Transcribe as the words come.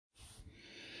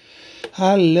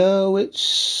Hello, it's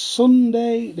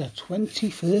Sunday the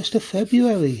 21st of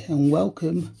February and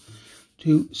welcome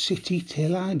to City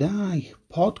Till I Die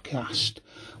podcast.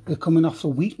 We're coming off a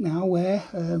week now where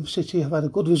City have had a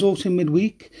good result in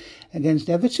midweek against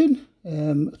Everton.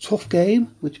 A tough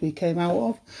game which we came out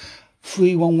of.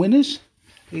 3-1 winners.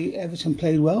 Everton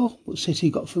played well but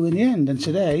City got through in the end, and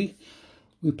today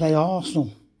we play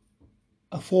Arsenal.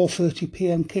 A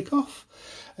 4:30pm kickoff.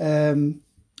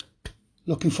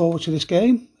 Looking forward to this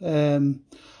game.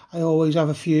 I always have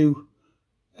a few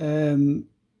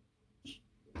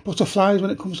butterflies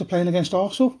when it comes to playing against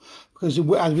Arsenal, because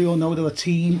as we all know, they're a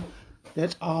team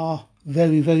that are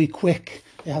very, very quick.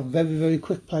 They have very, very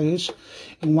quick players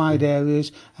in wide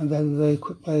areas and very, very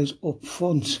quick players up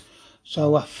front.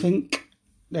 So I think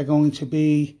they're going to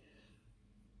be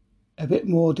a bit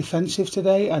more defensive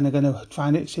today, and they're going to try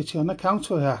and hit City on the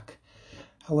counter-attack.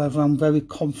 However, I'm very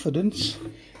confident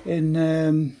in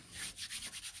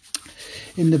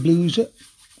the Blues'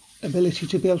 ability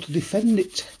to be able to defend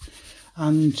it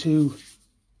and to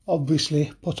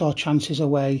obviously put our chances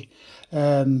away.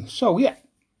 So yeah,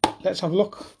 let's have a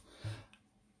look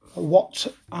at what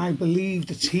I believe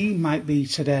the team might be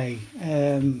today.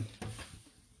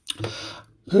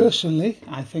 Personally,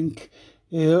 I think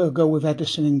he'll go with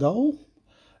Edison in goal.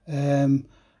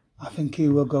 I think he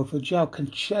will go for João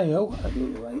Cancelo at the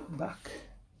right back.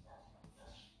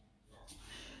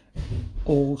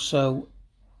 Also,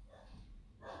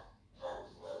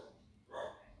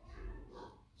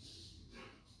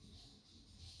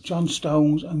 John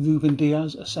Stones and Ruben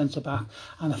Diaz at centre back,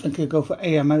 and I think he'll go for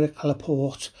Aymeric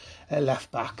Laporte at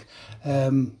left back.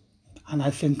 And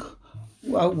I think,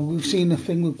 well, we've seen the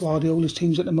thing with Guardiola's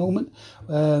teams at the moment.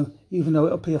 Even though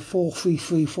it'll be a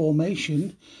 4-3-3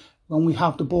 formation, when we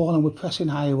have the ball and we're pressing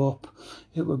higher up,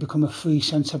 it will become a 3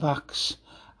 centre backs,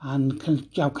 and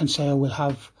João Cancelo will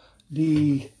have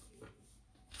the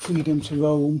freedom to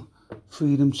roam,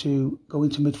 freedom to go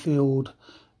into midfield,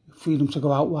 freedom to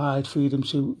go out wide, freedom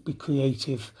to be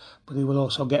creative, but he will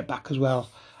also get back as well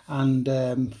and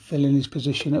fill in his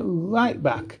position at right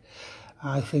back.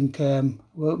 I think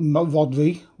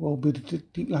Rodri will be the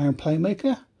deep line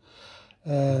playmaker.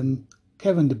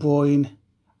 Kevin De Bruyne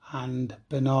and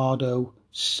Bernardo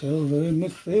Silva in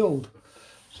midfield.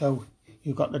 So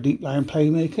you've got the deep line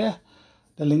playmaker,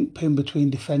 the link pin between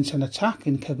defence and attack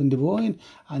in Kevin De Bruyne,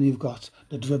 and you've got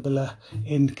the dribbler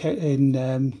in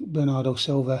Bernardo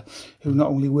Silva, who not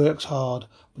only works hard,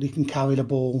 but he can carry the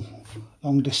ball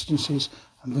long distances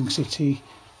and bring City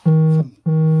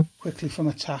quickly from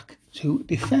attack to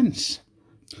defence.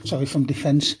 Sorry, from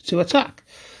defence to attack.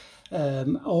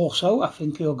 Also, I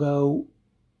think he'll go,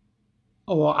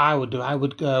 or what I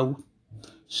would go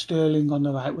Sterling on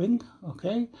the right wing,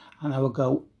 okay, and I would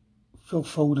go Phil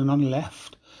Foden on the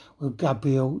left with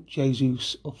Gabriel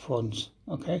Jesus up front,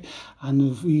 okay. And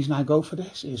the reason I go for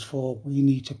this is we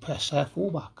need to press their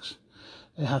fullbacks.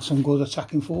 They have some good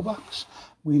attacking fullbacks.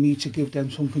 We need to give them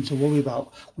something to worry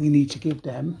about. We need to give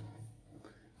them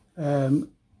the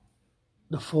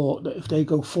thought that if they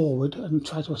go forward and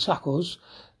try to attack us,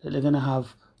 that they're going to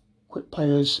have quick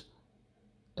players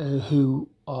who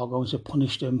are going to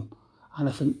punish them. And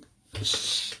I think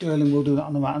Sterling will do that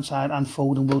on the right hand side, and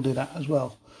Foden will do that as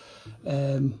well.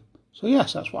 So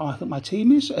yes, that's what I think my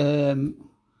team is.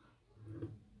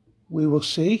 We will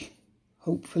see,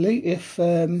 hopefully, if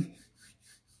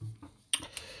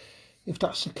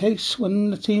that's the case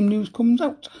when the team news comes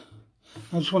out.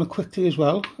 I just want to quickly as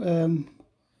well,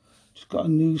 just got a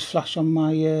news flash on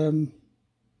my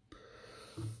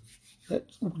that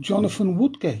Jonathan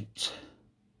Woodgate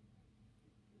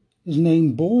is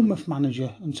named Bournemouth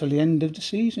manager until the end of the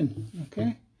season.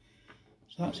 Okay,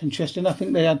 so that's interesting. I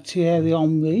think they had Thierry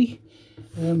Henry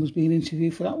was being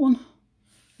interviewed for that one,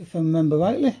 if I remember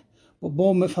rightly. But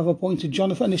Bournemouth have appointed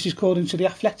Jonathan, and this is according to The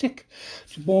Athletic.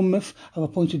 So Bournemouth have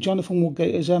appointed Jonathan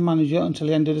Woodgate as their manager until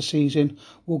the end of the season.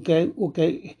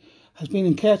 Woodgate has been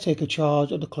in caretaker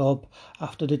charge of the club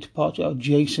after the departure of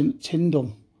Jason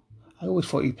Tyndall. I always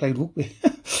thought he played rugby.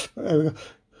 But there we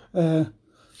go.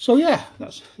 So yeah,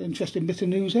 that's an interesting bit of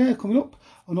news there coming up.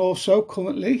 And also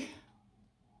currently,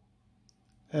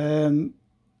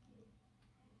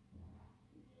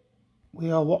 we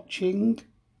are watching,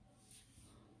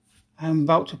 I'm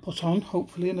about to put on,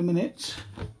 hopefully in a minute,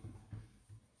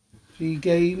 the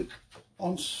game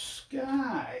on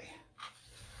Sky,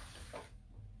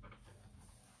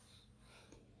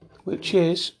 which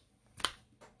is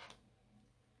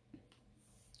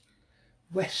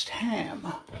West Ham.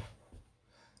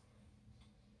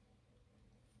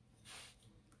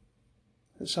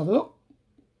 Let's have a look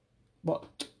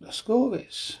what the score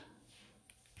is.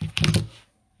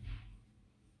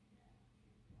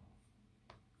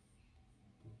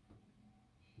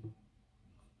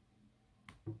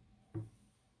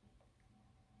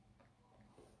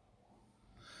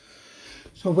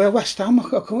 So where West Ham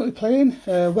are currently playing,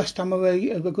 West Ham are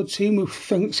a good team. We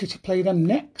think City play them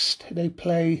next. They're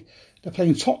playing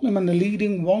Tottenham and they're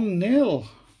leading 1-0.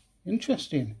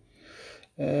 Interesting.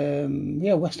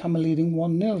 Yeah, West Ham are leading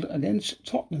 1-0 against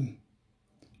Tottenham.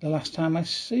 The last time I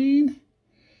seen,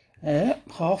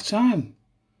 half time.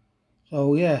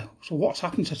 So yeah, so what's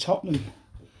happened to Tottenham?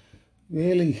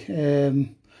 Really,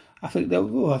 I think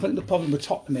the problem with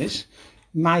Tottenham is,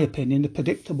 in my opinion, they're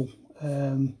predictable.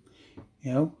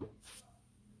 You know,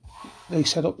 they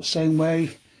set up the same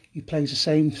way. He plays the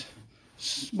same,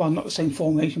 well, not the same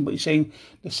formation, but the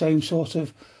same sort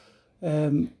of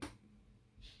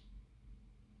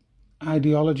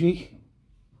ideology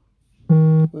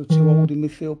with two holding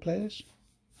midfield players,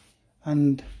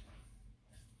 and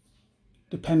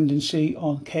dependency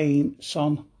on Kane,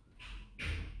 Son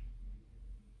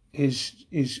is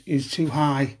too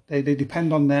high. They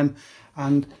depend on them,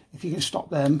 and if you can stop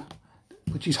them,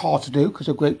 which is hard to do because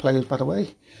they're great players, by the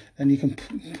way, then you can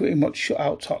pretty much shut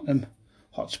out Tottenham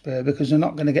Hotspur, because they're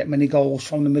not going to get many goals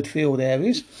from the midfield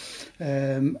areas,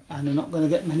 and they're not going to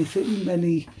get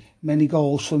many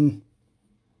goals from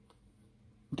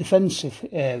defensive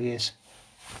areas.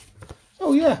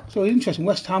 Oh yeah, so interesting.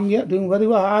 West Ham, yeah, doing very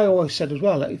well. I always said as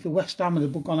well that if the West Ham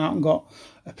had gone out and got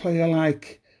a player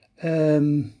like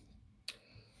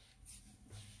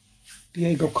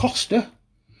Diego Costa,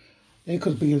 they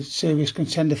could be a serious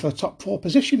contender for a top 4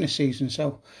 position this season.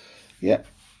 So, yeah.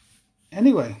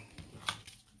 Anyway,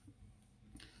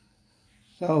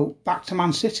 so back to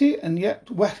Man City, and yet,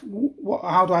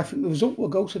 how do I think the result will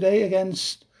go today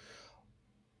against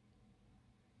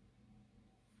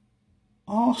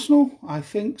Arsenal? I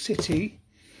think City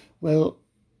will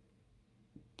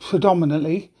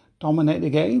predominantly dominate the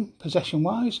game,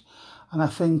 possession-wise, and I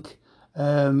think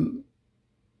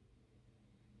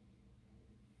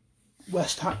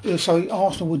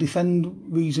Arsenal will defend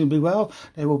reasonably well.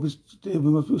 They will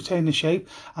retain the shape,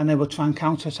 and they will try and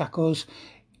counter-attack us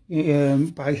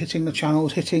by hitting the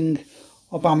channels, hitting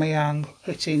Aubameyang,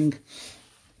 hitting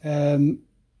the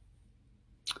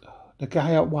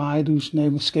guy out wide whose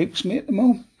name escapes me at the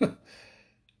moment.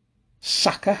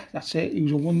 Saka, that's it. He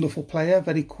was a wonderful player,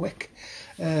 very quick,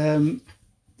 and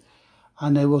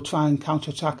they will try and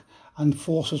counter-attack and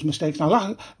force us mistakes.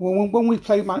 Now, when we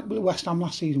played West Ham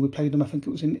last season, we played them. I think it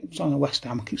was on West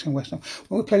Ham. I keep saying West Ham.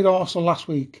 When we played Arsenal last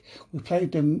week,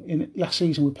 last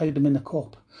season. We played them in the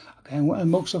cup. Okay, and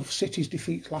most of City's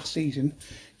defeats last season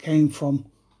came from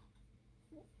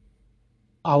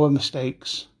our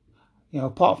mistakes. You know,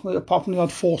 apart from the odd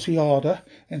 40-yarder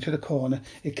into the corner,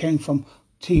 it came from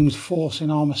teams forcing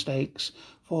our mistakes,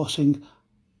 forcing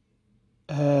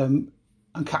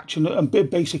and catching it, and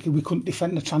basically we couldn't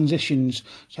defend the transitions.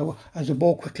 So as the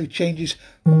ball quickly changes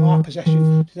from our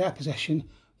possession to their possession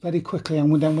very quickly,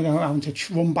 and then we're having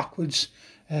to run backwards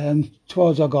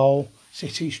towards our goal.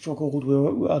 City struggled.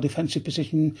 Our defensive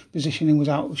positioning was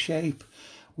out of shape.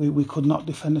 We could not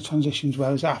defend the transitions.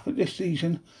 Whereas after this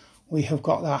season, we have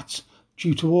got that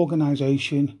due to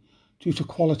organisation, due to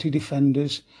quality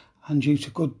defenders, and due to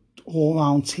good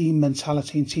all-round team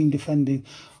mentality and team defending.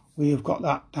 We have got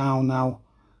that down now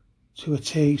to a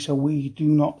T, so we do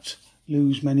not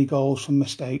lose many goals from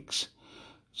mistakes.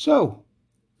 So,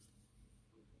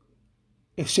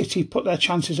 if City put their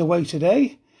chances away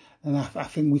today, then I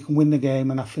think we can win the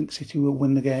game, and I think City will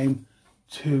win the game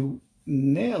 2-0,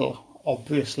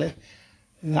 obviously.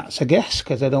 That's a guess,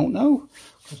 because I don't know,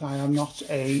 because I am not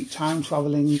a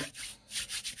time-travelling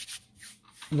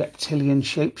reptilian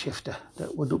shapeshifter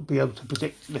that would be able to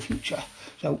predict the future.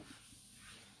 So,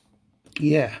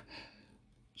 yeah.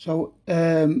 So,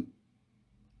 I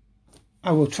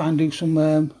will try and do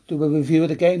a review of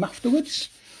the game afterwards.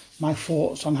 My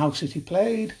thoughts on how City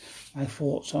played, my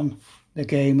thoughts on the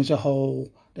game as a whole,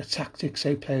 the tactics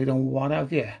they played, and what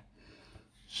have you.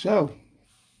 So,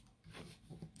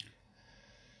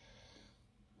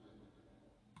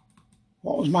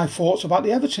 what was my thoughts about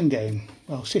the Everton game?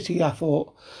 Well, City, I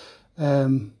thought,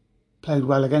 played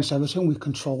well against Everton. We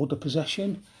controlled the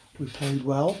possession. We played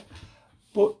well.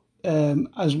 But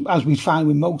as we find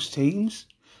with most teams,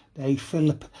 they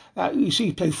fill up. You see,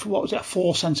 he played 4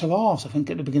 centre halves, I think,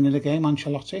 at the beginning of the game,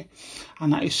 Ancelotti,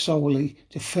 and that is solely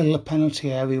to fill the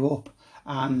penalty area up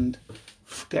and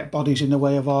get bodies in the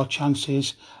way of our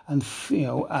chances and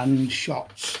and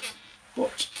shots.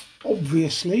 But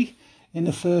obviously, in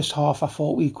the first half, I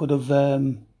thought we could have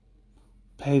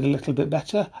played a little bit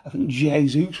better. I think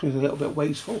Jesus was a little bit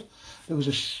wasteful. There was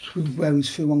where he's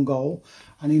through on goal,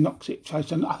 and he knocked it. I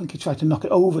think he tried to knock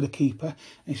it over the keeper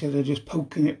instead of just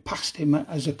poking it past him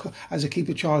as a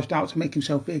keeper charged out to make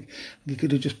himself big. He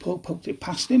could have just poked it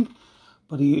past him.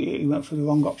 but he went for the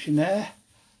wrong option there.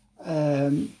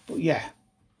 But yeah,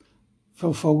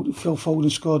 Phil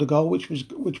Foden scored a goal which was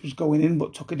going in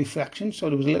but took a deflection, so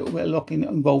there was a little bit of luck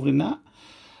involved in that.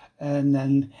 And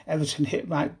then Everton hit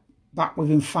right back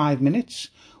within 5 minutes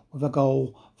with a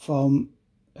goal from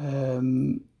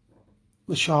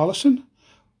Richarlison.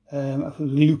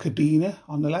 Luca Dina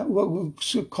on the left,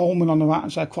 Coleman on the right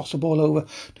hand side, crossed the ball over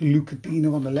to Luca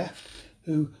Dina on the left,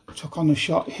 who took on the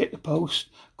shot, hit the post,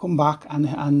 come back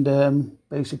and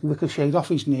basically ricocheted off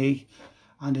his knee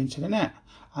and into the net.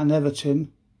 And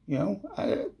Everton,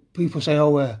 people say,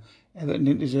 Everton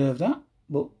didn't deserve that,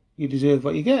 but you deserve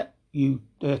what you get. They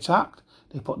attacked,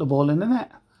 they put the ball in the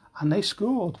net, and they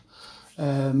scored.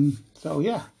 So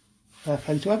yeah, fair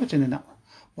play to Everton in that.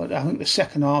 But I think the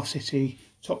second half, City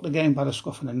took the game by the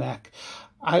scruff of the neck.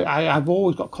 I've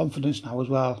always got confidence now as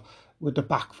well with the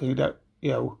back three that,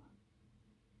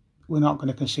 we're not going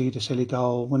to concede a silly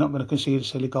goal. We're not going to concede a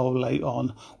silly goal late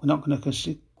on. We're not going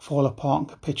to fall apart and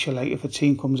capitulate if a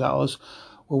team comes at us.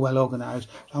 We're well organised.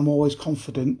 I'm always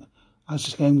confident as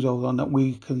the game goes on that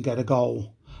we can get a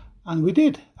goal. And we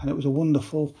did. And it was a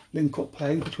wonderful link-up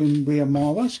play between Riyad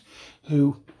Mahrez,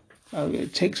 who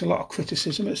it takes a lot of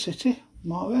criticism at City,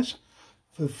 Mahrez,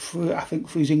 for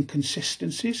his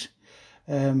inconsistencies.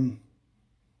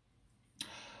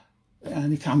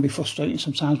 And he can be frustrating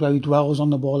sometimes where he dwells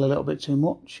on the ball a little bit too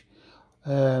much.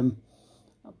 But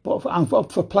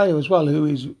for a player as well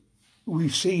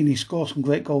we've seen he score some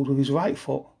great goals with his right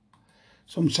foot.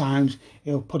 Sometimes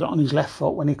he'll put it on his left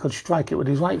foot when he could strike it with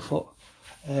his right foot,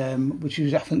 which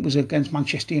I think was against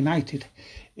Manchester United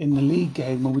in the league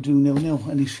game when we drew 0-0,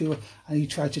 and he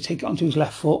tried to take it onto his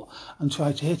left foot and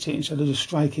try to hit it instead of just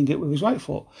striking it with his right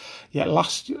foot. Yet the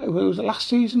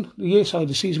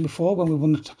season before when we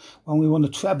won the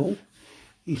treble,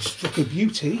 he struck a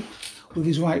beauty with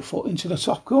his right foot into the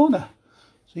top corner.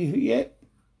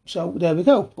 So there we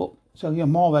go.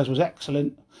 Mahrez was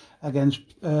excellent against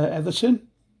Everton.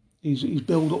 His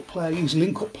build-up play, his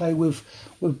link-up play with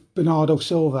Bernardo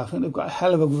Silva. I think they've got a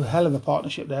hell of a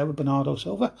partnership there with Bernardo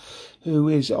Silva, who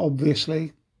is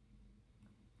obviously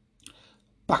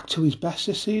back to his best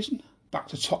this season, back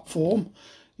to top form.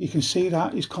 You can see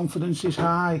that his confidence is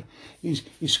high. He's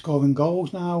scoring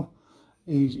goals now.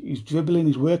 He's dribbling.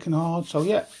 He's working hard. So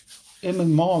yeah, him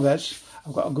and Mahrez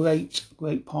have got a great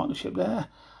partnership there,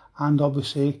 and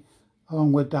obviously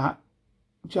along with that,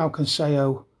 João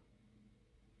Cancelo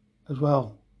as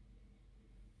well.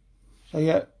 So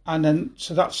yeah, and then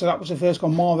so that was the first goal.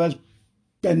 Mahrez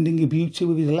bending a beauty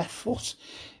with his left foot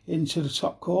into the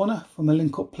top corner from a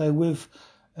link-up play with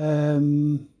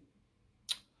Bernardo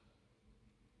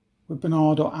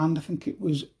and I think it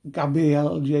was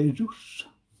Gabriel Jesus,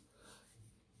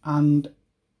 and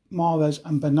Mahrez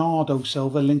and Bernardo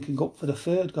Silva linking up for the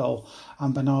third goal,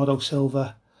 and Bernardo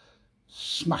Silva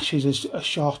smashes a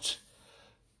shot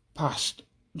past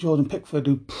Jordan Pickford,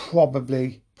 who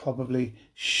probably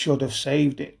should have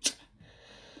saved it.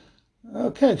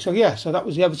 Okay, so that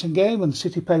was the Everton game, and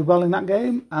City played well in that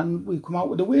game, and we come out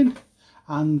with a win,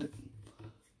 and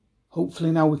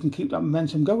hopefully now we can keep that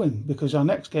momentum going, because our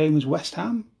next game is West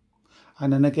Ham,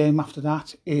 and then the game after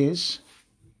that is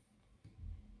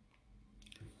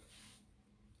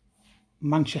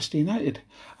Manchester United.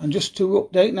 And just to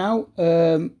update now,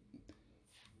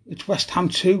 it's West Ham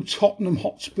 2, Tottenham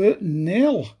Hotspur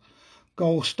 0.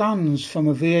 Goal stands from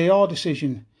a VAR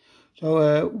decision.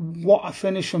 So what a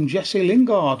finish from Jesse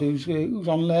Lingard, who's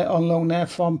on loan there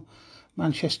from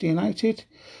Manchester United,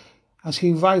 as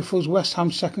he rifles West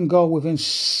Ham's second goal within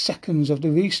seconds of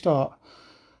the restart.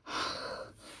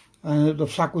 And the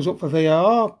flag was up for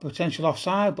VAR, potential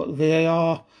offside, but the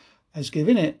VAR has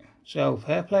given it. So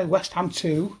fair play. West Ham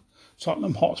 2,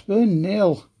 Tottenham Hotspur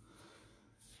 0.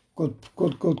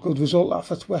 Good result that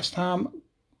for West Ham.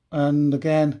 And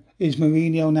again, is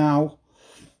Mourinho now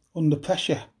under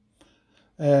pressure?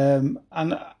 And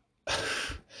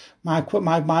my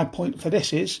point for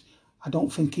this is, I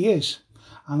don't think he is.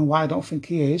 And why I don't think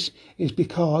he is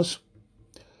because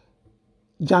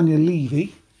Daniel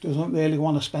Levy doesn't really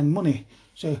want to spend money.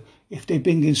 So if they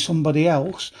bring in somebody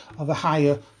else of a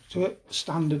higher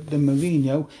standard than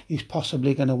Mourinho, he's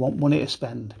possibly going to want money to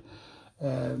spend.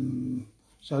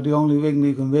 So the only thing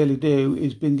we can really do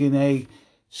is bring in a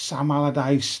Sam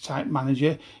Allardyce type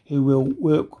manager who will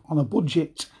work on a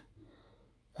budget.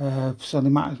 So they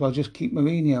might as well just keep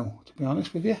Mourinho, to be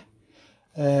honest with you.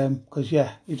 Because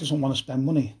he doesn't want to spend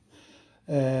money.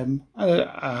 I'm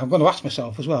going to ask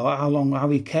myself as well, how long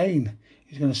Harry Kane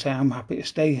is going to say I'm happy to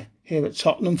stay here at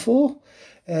Tottenham for,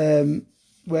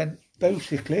 when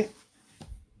basically,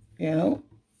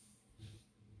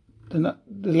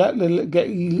 they'll get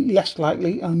less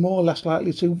likely and more less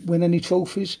likely to win any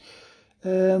trophies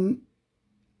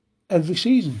every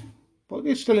season. But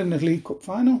it's still in the League Cup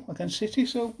final against City,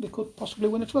 so they could possibly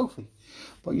win a trophy.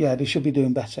 But yeah, they should be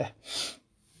doing better.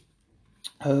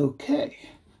 Okay,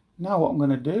 now what I'm going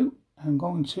to do, I'm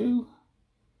going to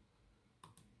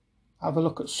have a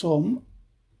look at some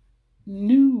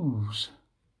news.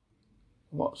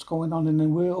 What's going on in the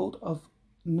world of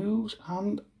news,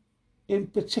 and in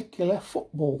particular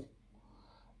football.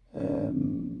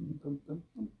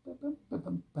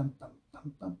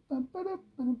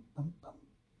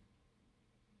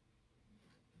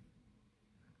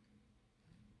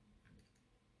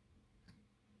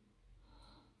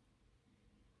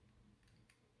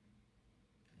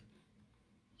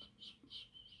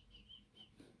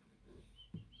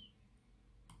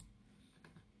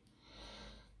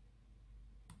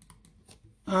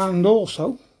 And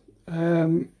also,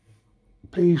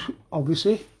 please,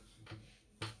 obviously,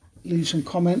 leave some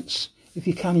comments, if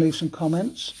you can leave some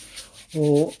comments,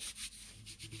 or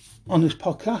on this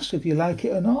podcast, if you like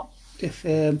it or not. If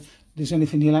there's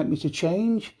anything you'd like me to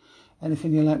change,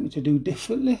 anything you'd like me to do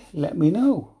differently, let me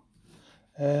know.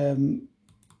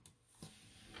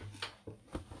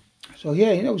 So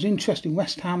yeah, it was interesting.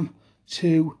 West Ham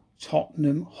 2,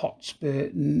 Tottenham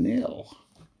Hotspur 0.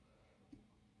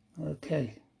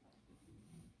 Okay.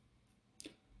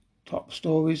 Top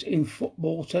stories in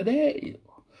football today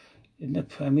in the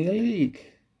Premier League.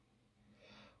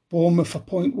 Bournemouth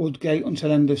appoint Woodgate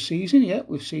until end of season. Yeah,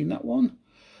 we've seen that one.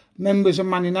 Members of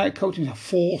Man United coaching are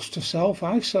forced to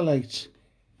self-isolate.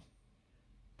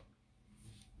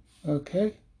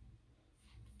 Okay.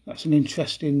 That's an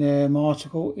interesting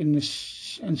article in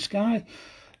Sky.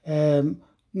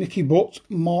 Nicky Butt,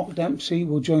 Mark Dempsey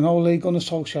will join Ole Gunnar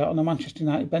Solskjaer on the Manchester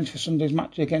United bench for Sunday's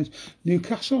match against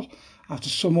Newcastle after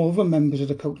some other members of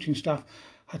the coaching staff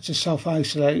had to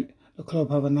self-isolate. The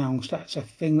club have announced that's a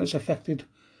thing that's affected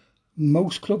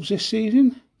most clubs this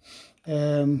season.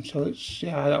 So it's,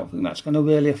 I don't think that's going to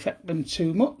really affect them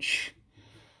too much.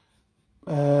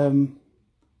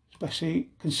 Especially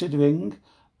considering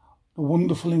the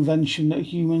wonderful invention that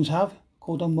humans have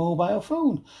called a mobile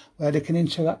phone, where they can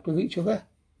interact with each other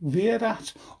via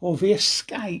that or via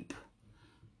Skype.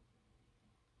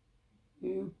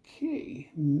 Okay,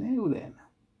 now then.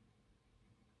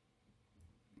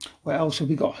 What else have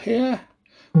we got here?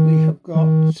 We have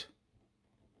got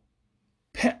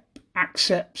Pep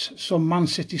accepts some Man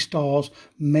City stars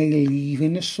may leave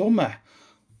in the summer.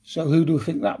 So who do we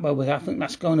think that will be? I think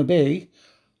that's going to be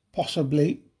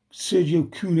possibly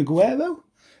Sergio Kun Aguero,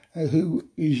 who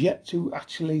is yet to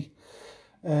actually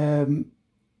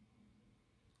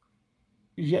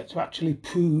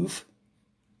prove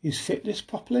his fitness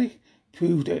properly,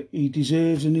 prove that he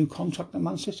deserves a new contract at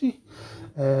Man City.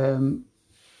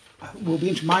 Will be,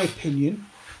 in my opinion,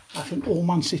 I think all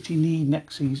Man City need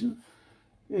next season,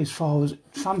 as far as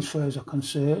transfers are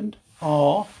concerned,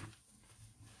 are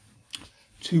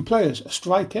 2 players, a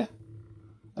striker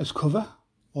as cover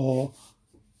or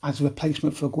as a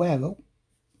replacement for Aguero,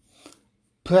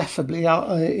 preferably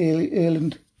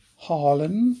Erling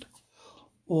Haaland,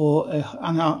 or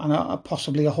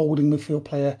possibly a holding midfield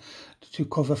player to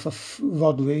cover for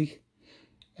Rodri,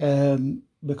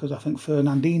 because I think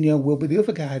Fernandinho will be the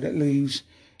other guy that leaves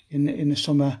in the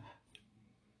summer,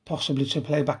 possibly to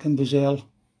play back in Brazil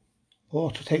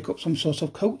or to take up some sort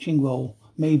of coaching role,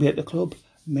 maybe at the club,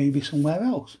 maybe somewhere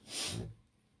else.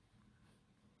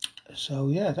 So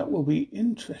yeah, that will be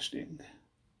interesting.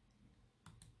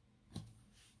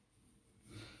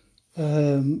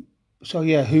 So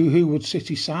yeah, who would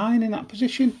City sign in that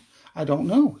position? I don't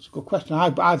know. It's a good question.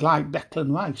 I'd like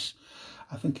Declan Rice.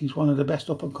 I think he's one of the best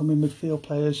up-and-coming midfield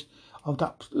players of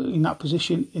that in that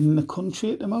position in the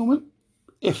country at the moment,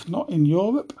 if not in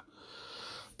Europe.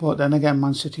 But then again,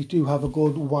 Man City do have a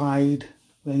good,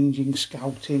 wide-ranging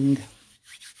scouting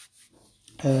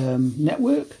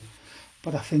network.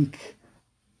 But I think,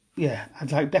 yeah,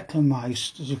 I'd like Declan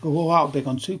Rice to go out big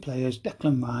on 2 players,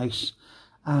 Declan Rice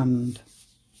and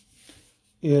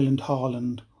Erling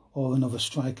Haaland, or another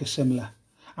striker similar.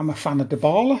 I'm a fan of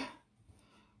Dybala,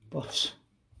 but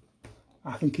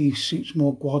I think he suits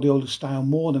more Guardiola's style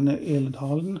more than Erling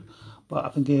Haaland. But I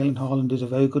think Erling Haaland is a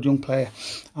very good young player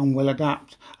and will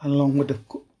adapt. And along with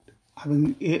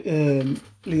having Liam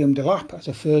Delap as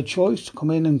a third choice to come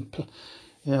in and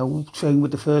train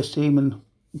with the first team and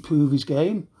improve his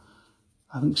game,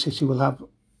 I think City will have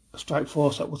a strike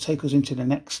force that will take us into the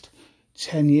next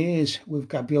 10 years with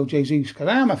Gabriel Jesus, because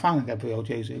I am a fan of Gabriel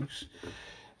Jesus.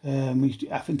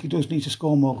 I think he does need to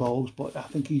score more goals, but I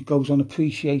think he goes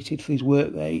unappreciated for his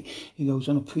work rate. He goes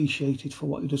unappreciated for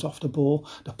what he does off the ball,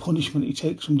 the punishment he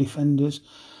takes from defenders.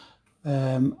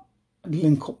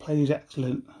 Link-up play is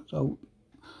excellent. So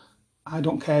I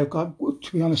don't care, to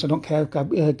be honest, I don't care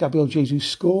if Gabriel Jesus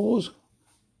scores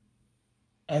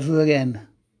ever again,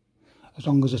 as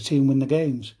long as the team win the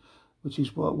games, which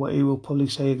is what he will probably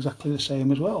say exactly the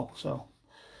same as well. So,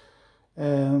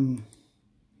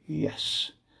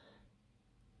 yes.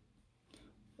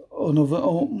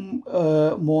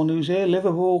 More news here.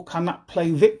 Liverpool cannot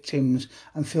play victims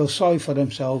and feel sorry for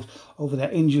themselves over their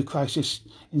injury crisis,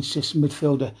 insists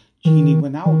midfielder Gini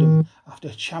Wijnaldum after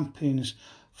champions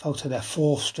fell to their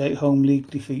fourth straight home league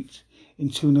defeat in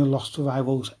 2-0 loss to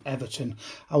rivals Everton.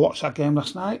 I watched that game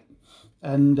last night,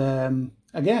 and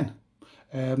again,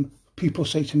 people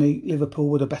say to me Liverpool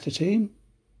were the better team.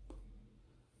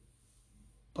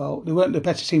 Well, they weren't the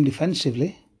better team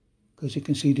defensively because they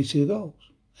conceded 2 goals.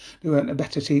 They weren't a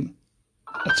better team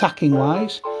attacking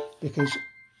wise because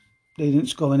they didn't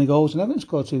score any goals and Everton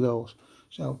scored 2 goals.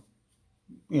 So,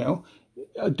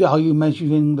 are you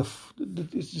measuring the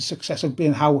success of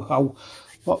being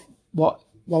what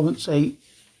warrants a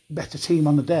better team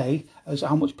on the day as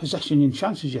how much possession and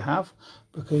chances you have?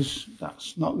 Because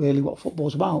that's not really what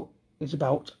football's about. It's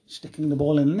about sticking the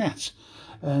ball in the net.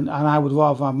 And I would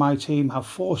rather have my team have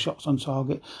 4 shots on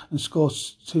target and score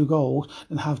 2 goals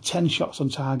than have 10 shots on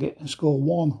target and score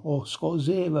 1 or score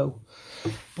 0.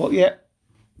 But yeah,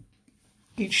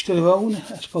 each to their own.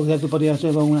 I suppose everybody has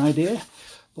their own idea.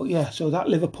 But yeah, so that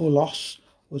Liverpool loss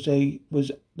was the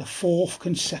 4th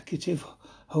consecutive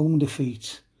home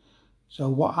defeat. So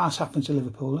what has happened to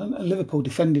Liverpool? And Liverpool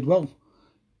defended well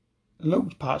in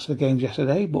loads parts of the games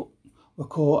yesterday, but were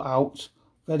caught out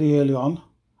very early on,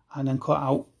 and then cut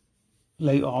out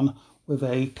late on with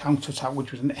a counter-attack,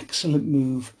 which was an excellent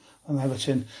move from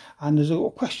Everton. And there's a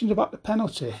question about the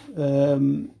penalty.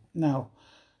 Now,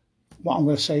 what I'm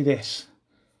going to say this.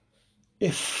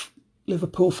 If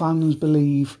Liverpool fans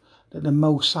believe that the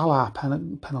Mo Salah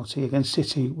penalty against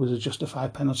City was a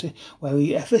justified penalty, where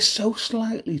he ever so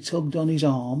slightly tugged on his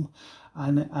arm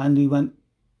and he went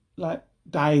like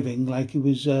diving, like he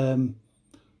was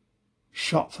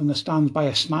shot from the stands by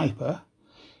a sniper,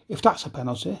 if that's a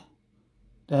penalty,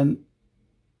 then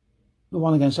the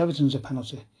one against Everton's a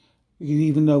penalty.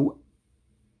 Even though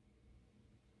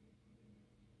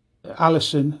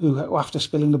Alisson, who after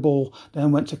spilling the ball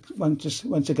then went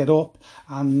to get up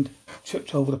and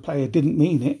tripped over the player, didn't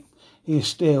mean it, he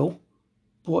still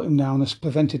brought him down and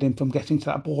prevented him from getting to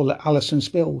that ball that Alisson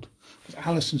spilled. Because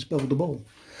Alisson spilled the ball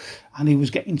and he was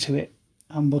getting to it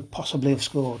and would possibly have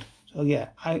scored. So yeah,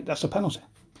 that's a penalty.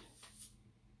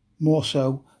 More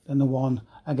so than the one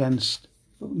against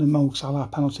the Mo Salah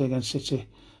penalty against City.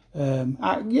 Do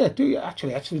a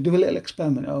little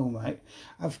experiment at home, right?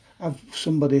 Have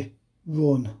somebody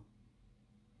run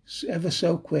ever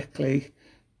so quickly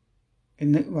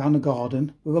around the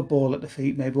garden with a ball at the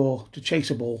feet, maybe, or to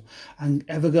chase a ball, and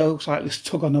ever go slightly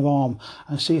tug on their arm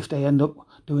and see if they end up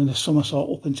doing a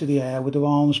somersault up into the air with their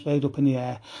arms sprayed up in the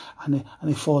air, and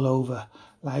they fall over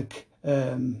like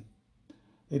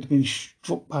they'd been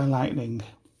struck by lightning.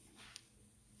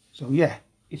 So yeah,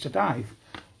 it's a dive.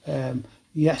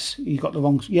 Yes, he got the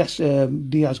wrong. Yes,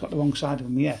 Diaz got the wrong side of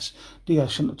him. Yes,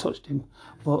 Diaz shouldn't have touched him.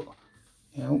 But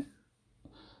they're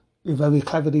very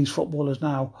clever, these footballers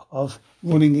now, of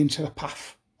running into the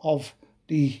path of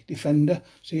the defender.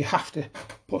 So you have to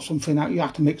put something out. You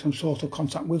have to make some sort of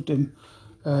contact with them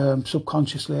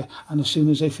subconsciously. And as soon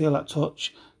as they feel that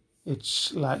touch,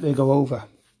 it's like they go over.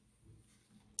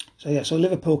 So yeah, so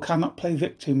Liverpool cannot play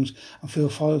victims and feel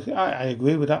sorry. I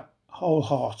agree with that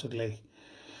wholeheartedly.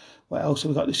 What else have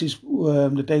we got? This is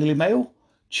the Daily Mail.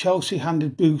 Chelsea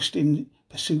handed boost in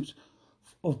pursuit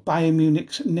of Bayern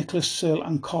Munich's Nicholas Searle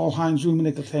and Karl-Heinz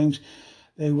Rummenigge claims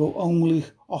they will only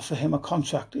offer him a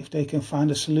contract if they can find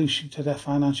a solution to their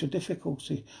financial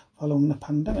difficulty following the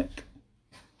pandemic.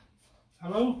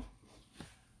 Hello?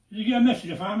 Did you get a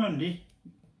message if I'm Andy?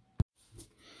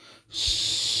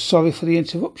 Sorry for the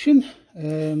interruption.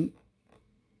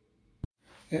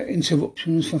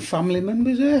 Interruptions from family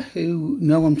members there who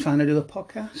know I'm trying to do a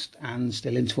podcast and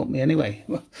still interrupt me anyway.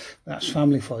 Well, that's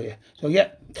family for you. So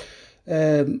yeah,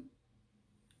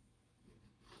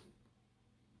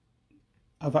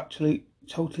 I've actually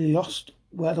totally lost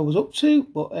where I was up to,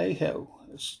 but hey ho,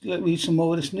 let's read some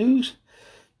more of this news.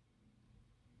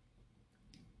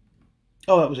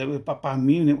 Oh, that was it with Bayern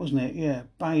Munich, wasn't it? Yeah,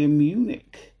 Bayern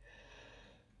Munich.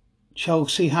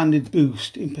 Chelsea handed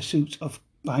boost in pursuit of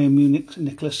Bayern Munich's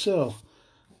Nicholas Searle.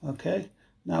 Okay,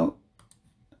 now,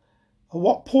 at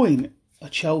what point are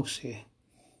Chelsea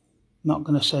not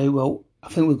going to say, well, I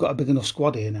think we've got a big enough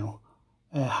squad here now?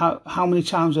 How many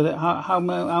times are they, how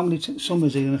many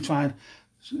summers are they going to try and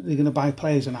they're going to buy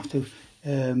players and have to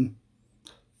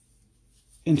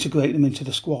integrate them into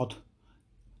the squad?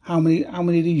 How many of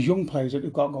these young players that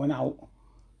they've got going out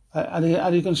are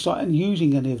they going to start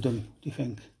using any of them, do you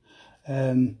think?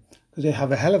 Because they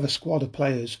have a hell of a squad of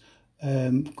players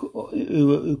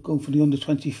who go for the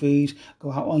under-23s,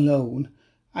 go out on loan.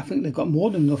 I think they've got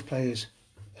more than enough players.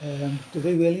 Do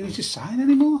they really need to sign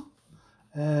anymore?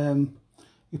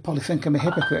 You probably think I'm a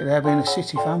hypocrite there being a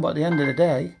City fan, but at the end of the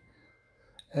day,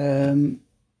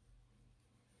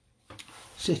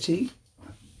 City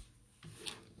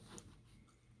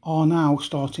are now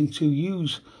starting to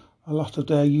use a lot of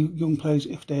their young players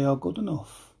if they are good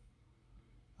enough.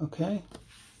 Okay?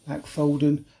 Like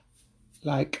Foden,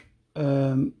 like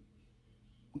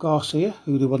Garcia,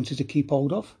 who they wanted to keep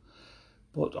hold of.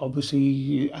 But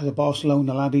obviously, as a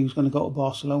Barcelona lad, he was going to go to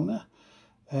Barcelona.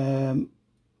 They're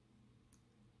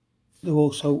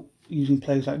also using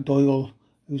players like Doyle,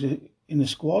 who's in the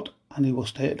squad, and he will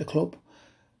stay at the club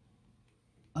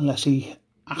unless he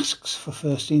asks for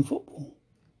first team football.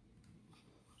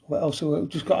 What else? We've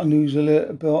just got a news alert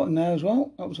about there as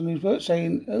well. That was a news alert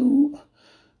saying,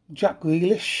 Jack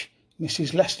Grealish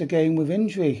misses Leicester game with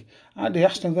injury. The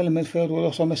Aston Villa midfield will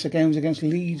also miss the games against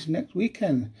Leeds next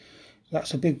weekend.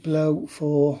 That's a big blow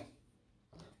for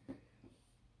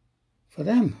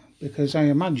them, because I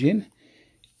imagine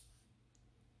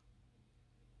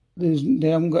they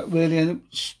haven't got really any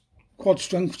squad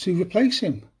strength to replace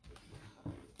him.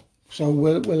 So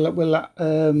will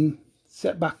that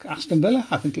set back Aston Villa?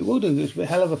 I think it will do. It's a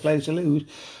hell of a player to lose.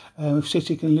 If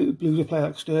City can lose a player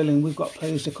like Sterling, we've got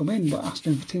players to come in, but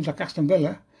teams like Aston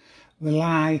Villa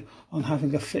rely on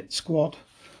having a fit squad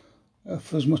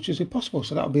for as much as possible.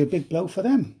 So that'll be a big blow for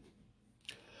them.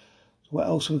 So what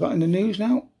else have we got in the news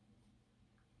now?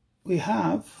 We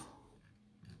have,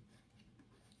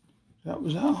 that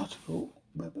was that article.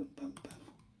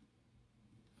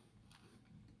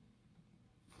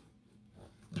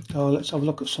 So let's have a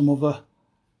look at some other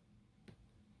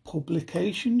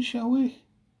publications, shall we?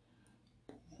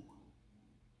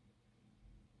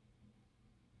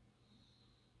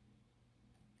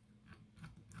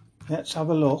 Let's have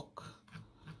a look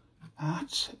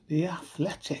at The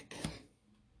Athletic.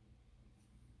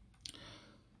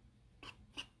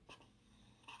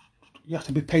 You have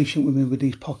to be patient with me with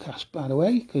these podcasts, by the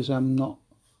way, because I'm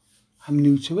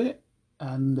new to it,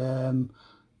 and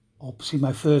obviously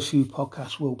my first few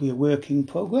podcasts will be a work in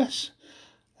progress,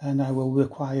 and I will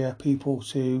require people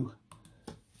to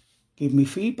give me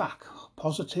feedback,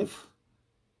 positive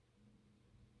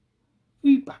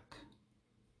feedback.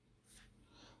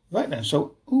 Right then,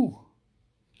 so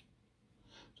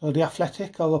The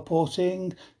Athletic are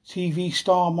reporting TV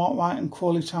star Mark Wright and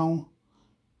Crawley Town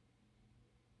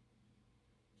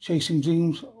chasing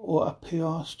dreams or a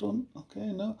PR stunt.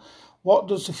 Okay, no. What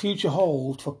does the future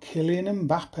hold for Kylian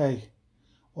Mbappe?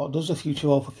 What does the future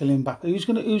hold for Kylian Mbappe? Who's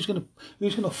going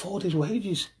to afford his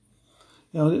wages?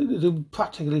 You know,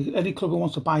 practically any club that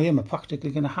wants to buy him are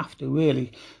practically going to have to,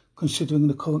 really, considering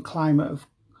the current climate of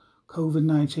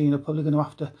COVID-19. They're probably going to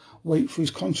have to wait for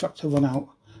his contract to run out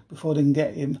before they can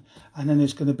get him, and then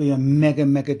it's going to be a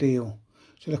mega deal.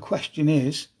 So the question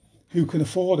is, who can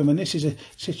afford him? And this is a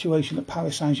situation that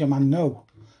Paris Saint-Germain know.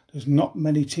 There's not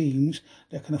many teams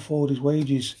that can afford his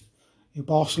wages.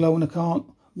 Barcelona can't.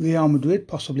 Real Madrid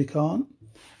possibly can't.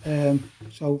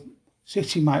 So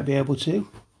City might be able to.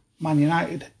 Man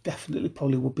United definitely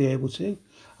probably would be able to.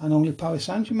 And only Paris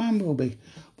Saint-Germain will be.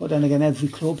 But then again, every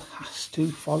club has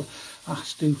to follow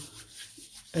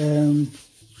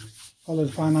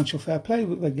the financial fair play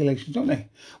regulations, don't they?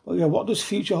 But yeah, what does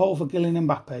future hold for Kylian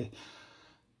Mbappe?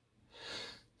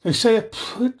 They say a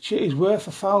picture is worth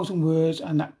 1,000 words,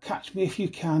 and that "catch me if you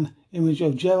can" image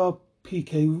of Gerard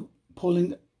Piqué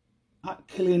pulling at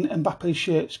Kylian Mbappe's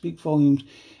shirt speaks volumes.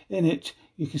 In it,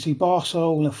 you can see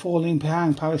Barcelona falling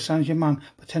behind Paris Saint-Germain,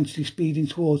 potentially speeding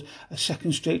towards a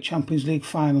second straight Champions League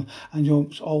final, and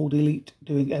Europe's old elite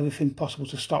doing everything possible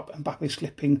to stop Mbappe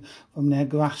slipping from their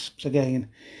grasps again.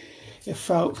 It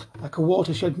felt like a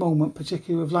watershed moment,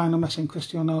 particularly with Lionel Messi and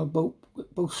Cristiano both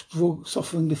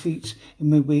suffering defeats in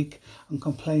midweek and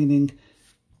contemplating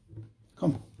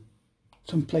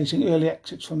early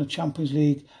exits from the Champions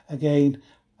League again,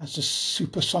 as the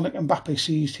supersonic Mbappe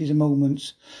seized his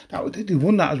moments. They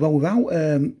won that as well without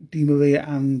Di Maria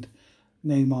and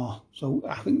Neymar. So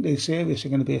I think they're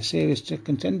going to be a serious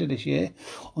contender this year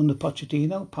under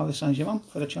Pochettino, Paris Saint-Germain,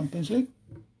 for the Champions League.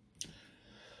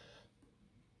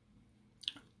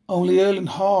 Only Erling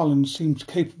Haaland seems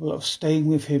capable of staying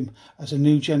with him as a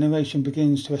new generation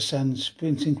begins to ascend,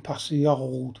 sprinting past the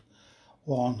old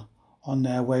one on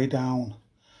their way down.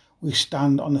 We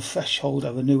stand on the threshold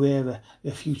of a new era.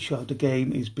 The future of the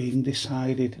game is being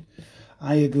decided.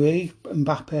 I agree.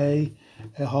 Mbappe,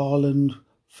 Haaland,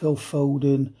 Phil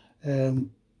Foden,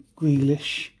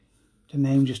 Grealish, to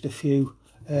name just a few.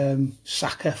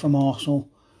 Saka from Arsenal.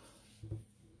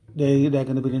 They're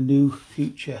going to be the new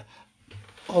future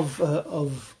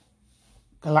of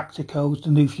Galacticos,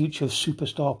 the new future of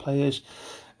superstar players,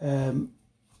 and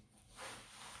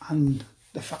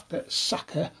the fact that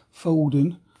Saka,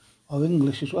 Foden are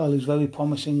English as well is very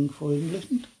promising for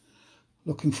England.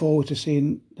 Looking forward to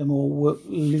seeing them all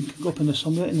linking up in the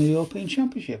summer in the European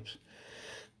Championships.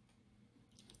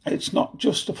 It's not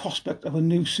just the prospect of a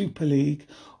new Super League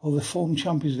or the Reformed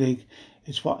Champions League,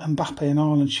 it's what Mbappe and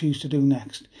Haaland choose to do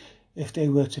next. If they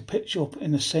were to pitch up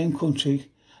in the same country,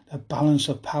 the balance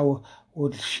of power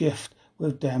would shift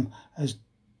with them as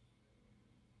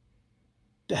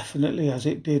definitely as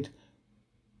it did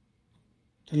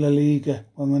to La Liga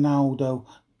when Ronaldo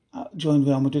joined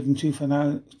Real Madrid in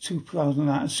 2009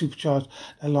 and supercharged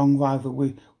their long rivalry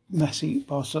with Messi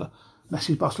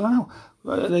Barcelona.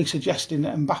 Are they suggesting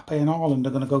that Mbappe and Haaland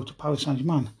are going to go to Paris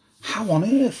Saint-Germain? How on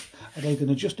earth are they going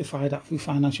to justify that through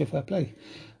financial fair play?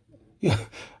 Yeah,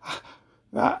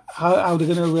 how are they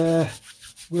going to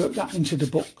work that into the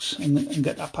books and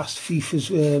get that past FIFA's,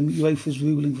 UEFA's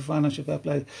ruling for financial fair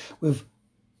play with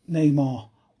Neymar,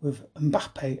 with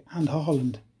Mbappe and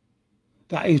Haaland?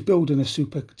 That is building a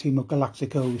super team of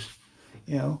Galacticos,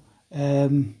 you know.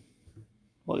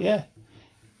 But yeah,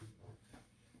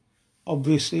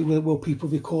 obviously, will people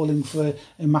be calling for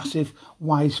a massive,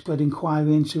 widespread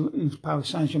inquiry into Paris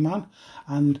Saint-Germain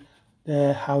and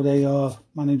how they are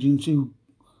managing to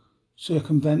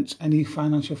circumvent any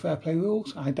financial fair play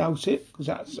rules? I doubt it, because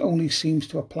that only seems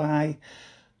to apply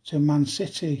to Man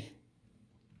City.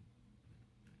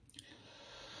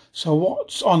 So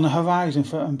what's on the horizon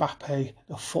for Mbappe,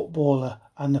 the footballer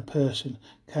and the person?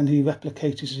 Can he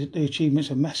replicate the achievements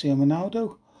of Messi and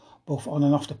Ronaldo, both on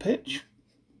and off the pitch?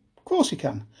 Of course he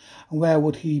can. And where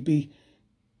would he be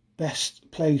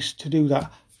best placed to do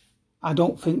that? I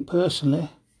don't think personally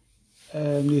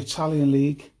the Italian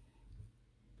league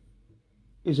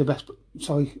is the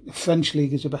French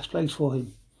league is the best place for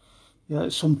him. Yeah,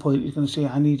 at some point he's going to say,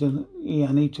 I need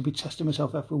to be testing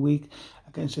myself every week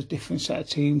against a different set of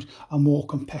teams, a more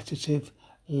competitive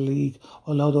league.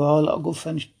 Although there are a lot of good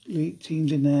French league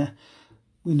teams in there,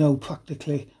 we know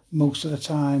practically most of the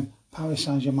time Paris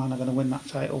Saint-Germain are going to win that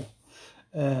title.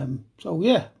 So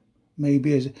yeah,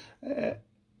 maybe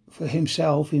for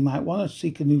himself, he might want to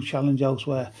seek a new challenge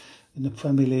elsewhere in the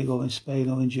Premier League or in Spain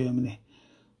or in Germany.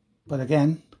 But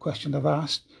again, the question I've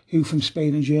asked, who from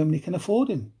Spain and Germany can afford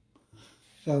him?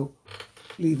 So,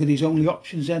 leaving his only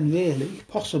options then really,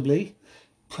 possibly,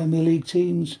 Premier League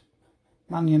teams,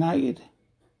 Man United,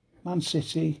 Man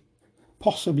City,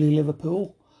 possibly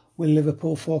Liverpool. Will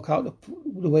Liverpool fork out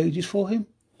the wages for him?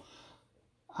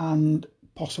 And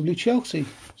possibly Chelsea.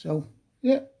 So,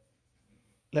 yeah,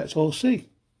 let's all see.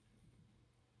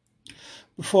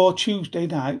 Before Tuesday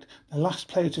night, the last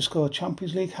player to score a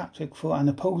Champions League hat-trick for an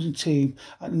opposing team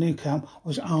at the Nou Camp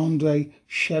was Andrei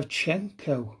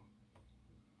Shevchenko.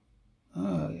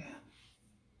 Oh, yeah.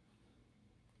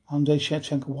 Andrei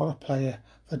Shevchenko, what a player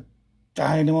for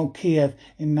Dynamo Kiev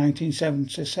in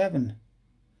 1997.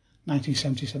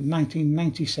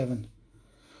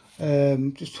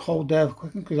 Just hold there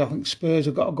quickly because I think Spurs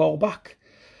have got a goal back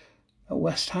at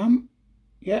West Ham.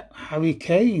 Yeah, Harry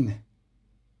Kane.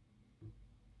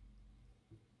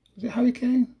 Is it Harry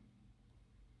Kane?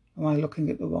 Am I looking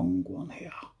at the wrong one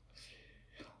here?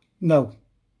 No.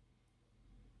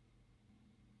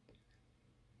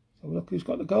 So look who's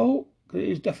got the goal. It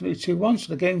is definitely 2-1, so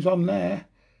the game's on there.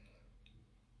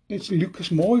 It's Lucas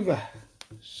Moura,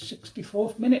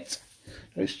 64th minute.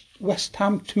 It's West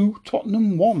Ham 2,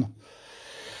 Tottenham 1.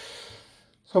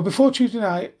 So before Tuesday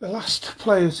night, the last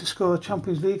player to score a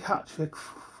Champions League hat-trick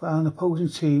for an opposing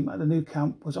team at the Nou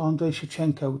Camp was Andrei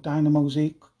Shevchenko, Dynamo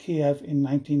Kiev in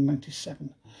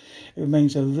 1997. It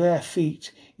remains a rare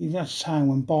feat, even at a time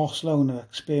when Barcelona are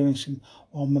experiencing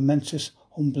one momentous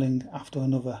humbling after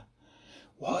another.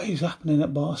 What is happening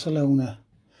at Barcelona?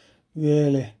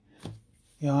 Really?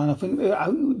 Yeah, and I think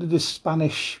the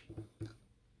Spanish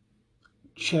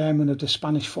chairman of the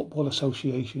Spanish Football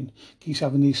Association keeps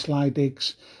having these sly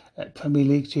digs at Premier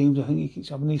League teams. I think he keeps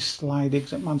having these sly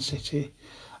digs at Man City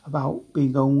about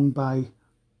being owned by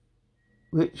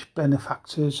rich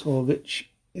benefactors or rich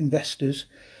investors.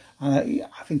 And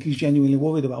I think he's genuinely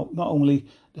worried about not only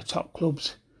the top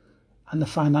clubs and the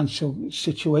financial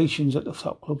situations at the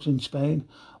top clubs in Spain,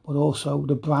 but also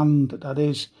the brand that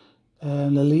is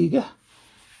La Liga.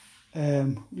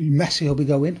 Messi will be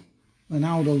going.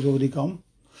 Ronaldo's already gone.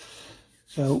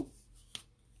 So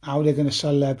how they're going to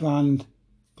sell their brand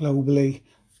globally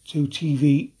to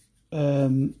TV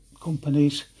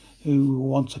companies who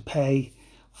want to pay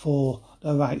for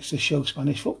the rights to show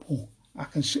Spanish football. I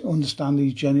can understand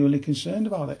he's genuinely concerned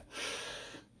about it.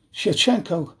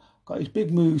 Shevchenko got his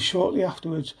big move shortly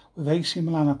afterwards, with AC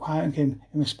Milan acquiring him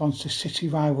in response to City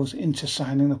rivals Inter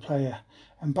signing the player.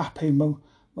 Mbappe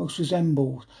most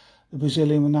resembles the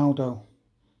Brazilian Ronaldo.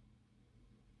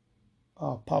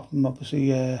 Apart from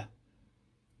obviously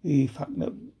the fact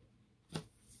that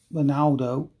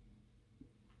Ronaldo,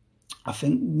 I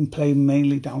think, play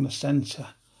mainly down the centre,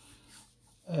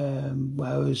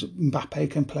 whereas Mbappe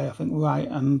can play, I think, right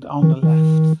and on the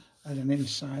left as an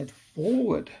inside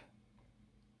forward.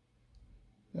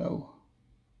 So,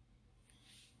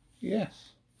 yes.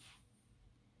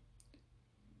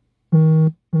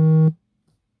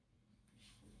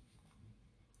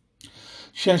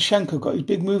 Shevchenko got his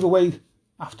big move away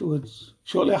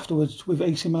shortly afterwards, with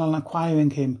AC Milan acquiring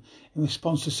him in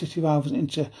response to City rivals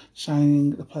Inter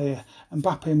signing the player.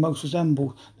 Mbappe most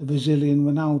resembled the Brazilian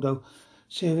Ronaldo.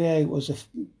 Serie A was the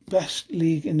best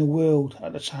league in the world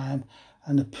at the time,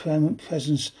 and the permanent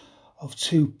presence of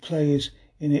two players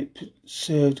in it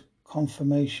served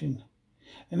confirmation.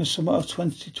 In the summer of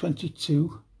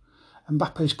 2022,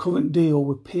 Mbappe's current deal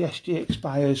with PSG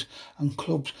expires, and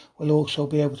clubs will also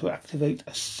be able to activate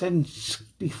a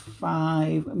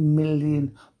 65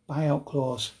 million buyout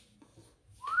clause.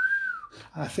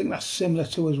 And I think that's similar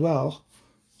to as well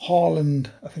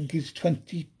Haaland. I think he's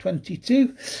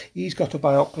 2022. He's got a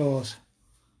buyout clause.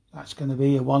 That's going to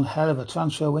be one hell of a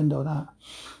transfer window, that.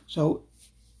 So,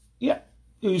 yeah,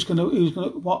 who's going to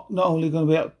what? Not only going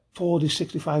to be at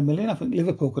 65 million. I think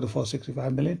Liverpool could afford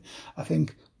 65 million. I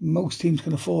think most teams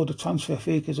can afford a transfer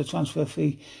fee, because a transfer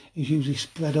fee is usually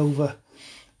spread over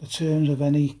the terms of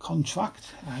any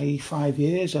contract, i.e. 5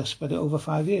 years, or spread it over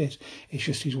 5 years. It's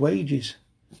just his wages.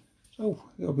 So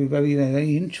it'll be very,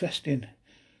 very interesting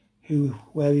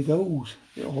where he goes,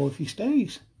 or if he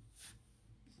stays.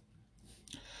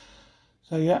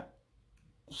 So yeah,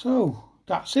 so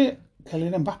that's it.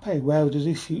 Kylian Mbappe, where does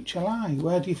his future lie?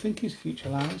 Where do you think his future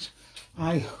lies?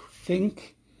 I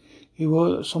think he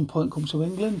will at some point come to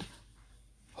England,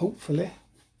 hopefully,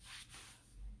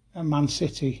 and Man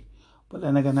City. But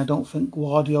then again, I don't think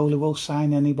Guardiola will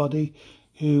sign anybody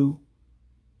who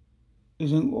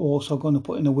isn't also going to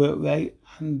put in a work rate,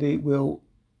 and it will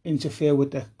interfere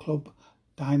with the club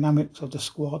dynamics of the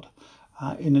squad.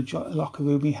 In a locker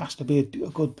room, he has to be a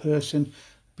good person,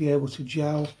 be able to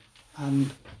gel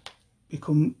and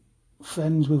become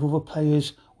friends with other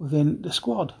players within the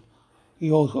squad. He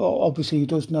also, obviously, he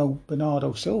does know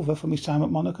Bernardo Silva from his time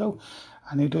at Monaco,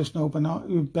 and he does know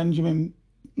Benjamin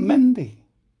Mendy.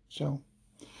 So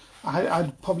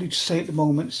I'd probably say at the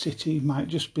moment City might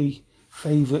just be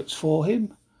favourites for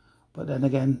him, but then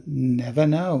again, never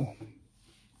know.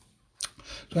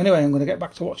 So anyway, I'm going to get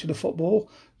back to watching the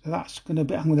football. So I'm going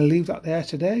to leave that there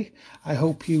today. I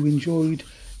hope you enjoyed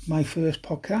my first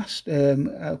podcast.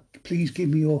 Please give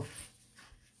me your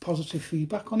positive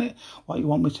feedback on it, what you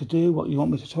want me to do, what you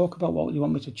want me to talk about, what you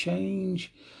want me to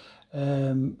change,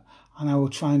 and I will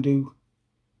try and do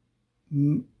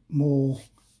more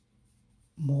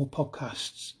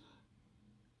podcasts,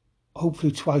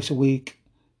 hopefully twice a week,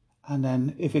 and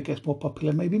then if it gets more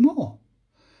popular, maybe more.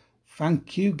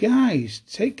 Thank you guys,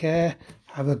 take care,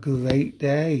 have a great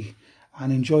day,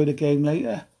 and enjoy the game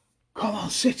later. Come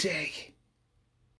on City!